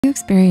Are you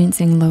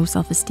experiencing low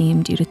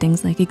self-esteem due to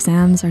things like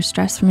exams or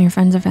stress from your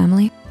friends or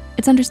family?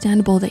 It's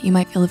understandable that you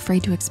might feel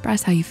afraid to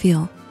express how you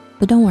feel,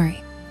 but don't worry,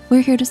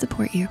 we're here to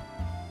support you.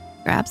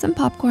 Grab some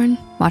popcorn,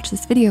 watch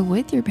this video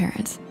with your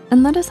parents,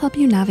 and let us help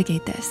you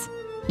navigate this.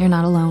 You're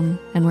not alone,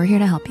 and we're here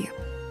to help you.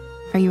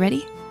 Are you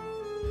ready?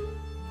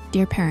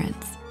 Dear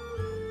parents,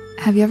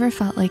 have you ever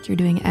felt like you're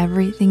doing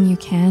everything you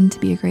can to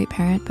be a great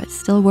parent, but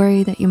still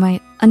worry that you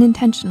might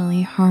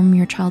unintentionally harm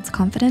your child's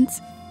confidence?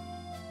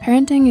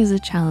 Parenting is a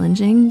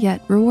challenging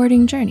yet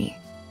rewarding journey,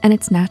 and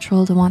it's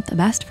natural to want the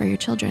best for your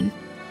children.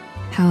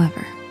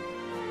 However,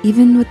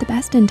 even with the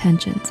best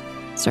intentions,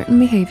 certain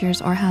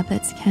behaviors or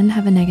habits can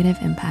have a negative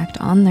impact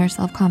on their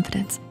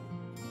self-confidence.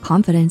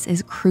 Confidence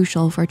is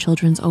crucial for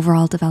children's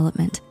overall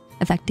development,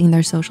 affecting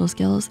their social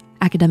skills,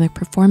 academic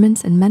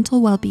performance, and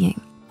mental well-being.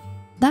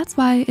 That's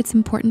why it's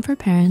important for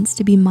parents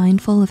to be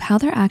mindful of how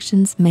their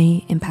actions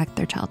may impact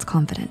their child's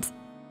confidence.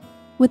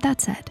 With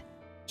that said,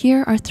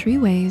 here are 3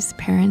 ways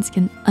parents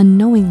can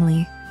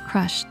unknowingly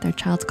crush their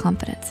child's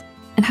confidence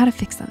and how to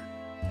fix them.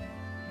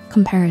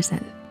 Comparison.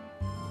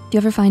 Do you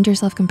ever find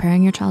yourself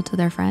comparing your child to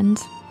their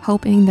friends,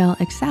 hoping they'll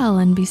excel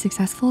and be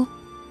successful?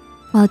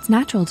 While it's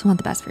natural to want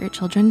the best for your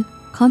children,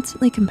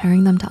 constantly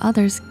comparing them to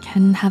others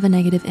can have a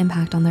negative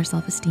impact on their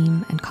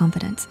self-esteem and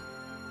confidence.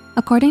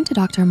 According to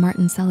Dr.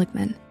 Martin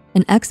Seligman,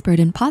 an expert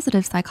in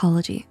positive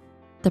psychology,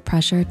 the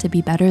pressure to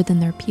be better than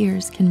their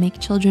peers can make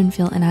children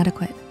feel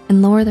inadequate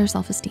and lower their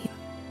self-esteem.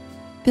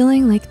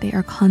 Feeling like they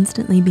are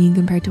constantly being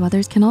compared to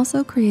others can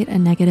also create a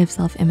negative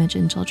self-image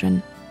in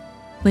children,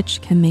 which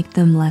can make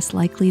them less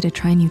likely to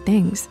try new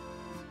things.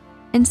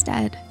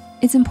 Instead,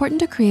 it's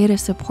important to create a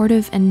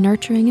supportive and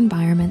nurturing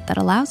environment that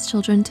allows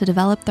children to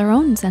develop their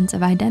own sense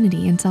of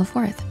identity and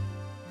self-worth.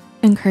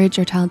 Encourage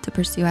your child to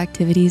pursue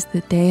activities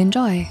that they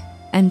enjoy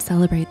and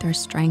celebrate their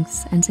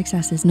strengths and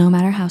successes no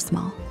matter how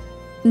small.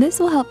 This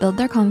will help build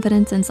their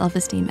confidence and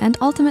self-esteem and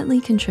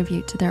ultimately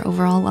contribute to their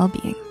overall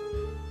well-being.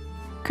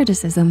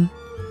 Criticism.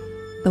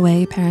 The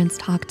way parents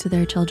talk to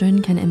their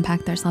children can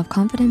impact their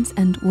self-confidence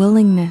and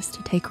willingness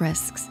to take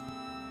risks.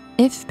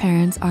 If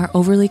parents are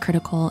overly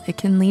critical, it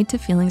can lead to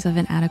feelings of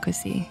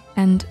inadequacy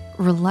and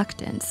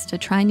reluctance to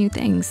try new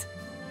things.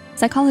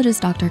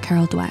 Psychologist Dr.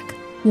 Dweck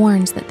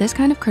warns that this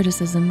kind of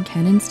criticism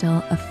can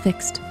instill a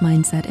fixed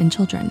mindset in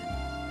children,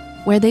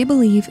 where they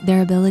believe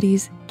their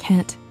abilities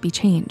can't be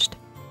changed.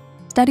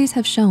 Studies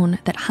have shown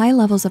that high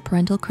levels of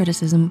parental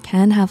criticism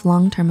can have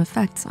long-term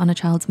effects on a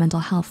child's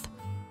mental health,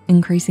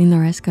 increasing the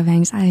risk of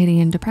anxiety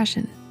and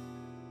depression.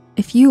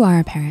 If you are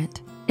a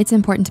parent, it's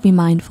important to be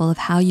mindful of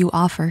how you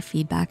offer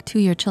feedback to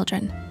your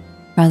children.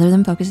 Rather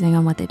than focusing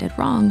on what they did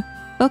wrong,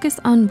 focus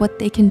on what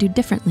they can do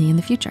differently in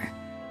the future.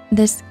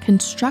 This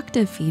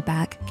constructive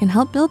feedback can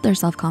help build their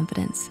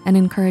self-confidence and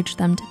encourage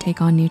them to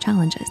take on new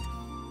challenges.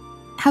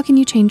 How can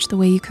you change the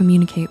way you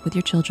communicate with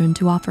your children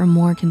to offer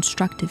more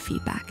constructive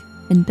feedback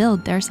and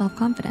build their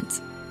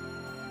self-confidence?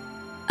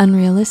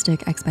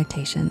 Unrealistic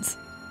expectations.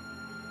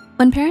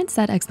 When parents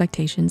set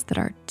expectations that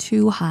are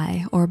too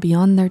high or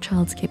beyond their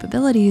child's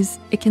capabilities,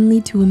 it can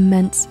lead to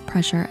immense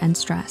pressure and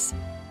stress,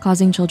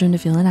 causing children to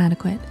feel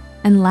inadequate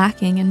and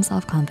lacking in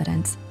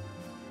self-confidence.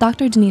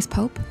 Dr. Denise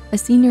Pope, a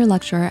senior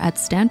lecturer at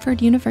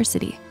Stanford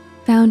University,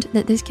 found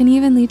that this can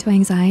even lead to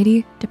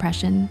anxiety,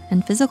 depression,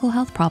 and physical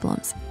health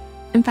problems.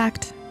 In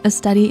fact, a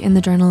study in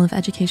the Journal of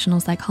Educational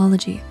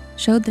Psychology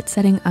showed that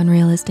setting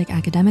unrealistic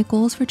academic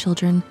goals for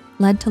children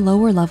led to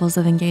lower levels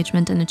of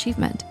engagement and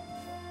achievement.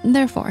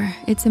 Therefore,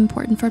 it's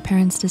important for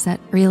parents to set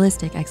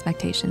realistic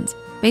expectations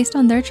based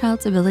on their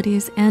child's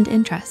abilities and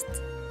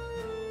interests.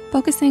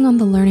 Focusing on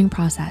the learning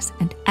process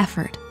and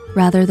effort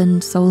rather than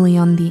solely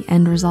on the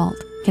end result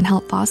can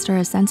help foster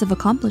a sense of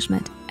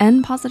accomplishment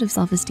and positive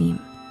self-esteem.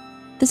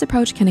 This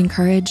approach can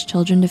encourage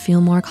children to feel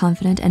more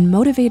confident and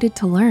motivated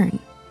to learn,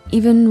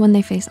 even when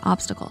they face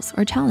obstacles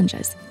or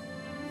challenges.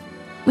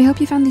 We hope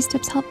you found these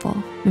tips helpful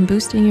in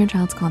boosting your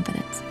child's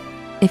confidence.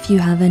 If you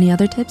have any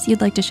other tips you'd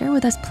like to share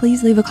with us,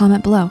 please leave a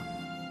comment below.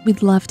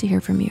 We'd love to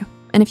hear from you.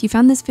 And if you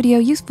found this video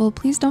useful,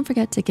 please don't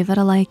forget to give it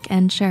a like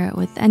and share it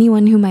with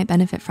anyone who might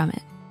benefit from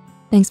it.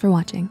 Thanks for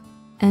watching.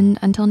 And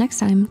until next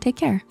time, take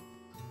care.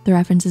 The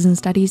references and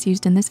studies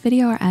used in this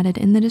video are added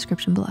in the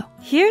description below.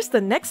 Here's the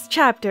next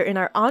chapter in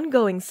our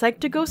ongoing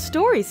Psych2Go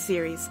Stories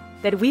series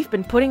that we've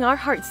been putting our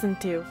hearts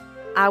into.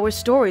 Our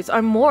stories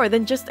are more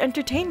than just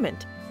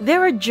entertainment.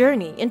 They're a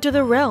journey into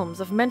the realms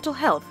of mental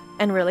health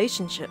and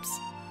relationships.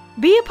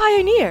 Be a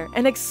pioneer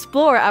and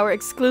explore our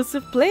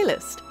exclusive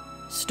playlist.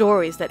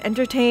 Stories that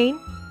entertain,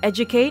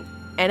 educate,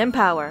 and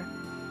empower.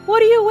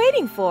 What are you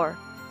waiting for?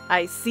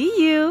 I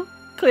see you.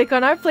 Click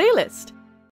on our playlist.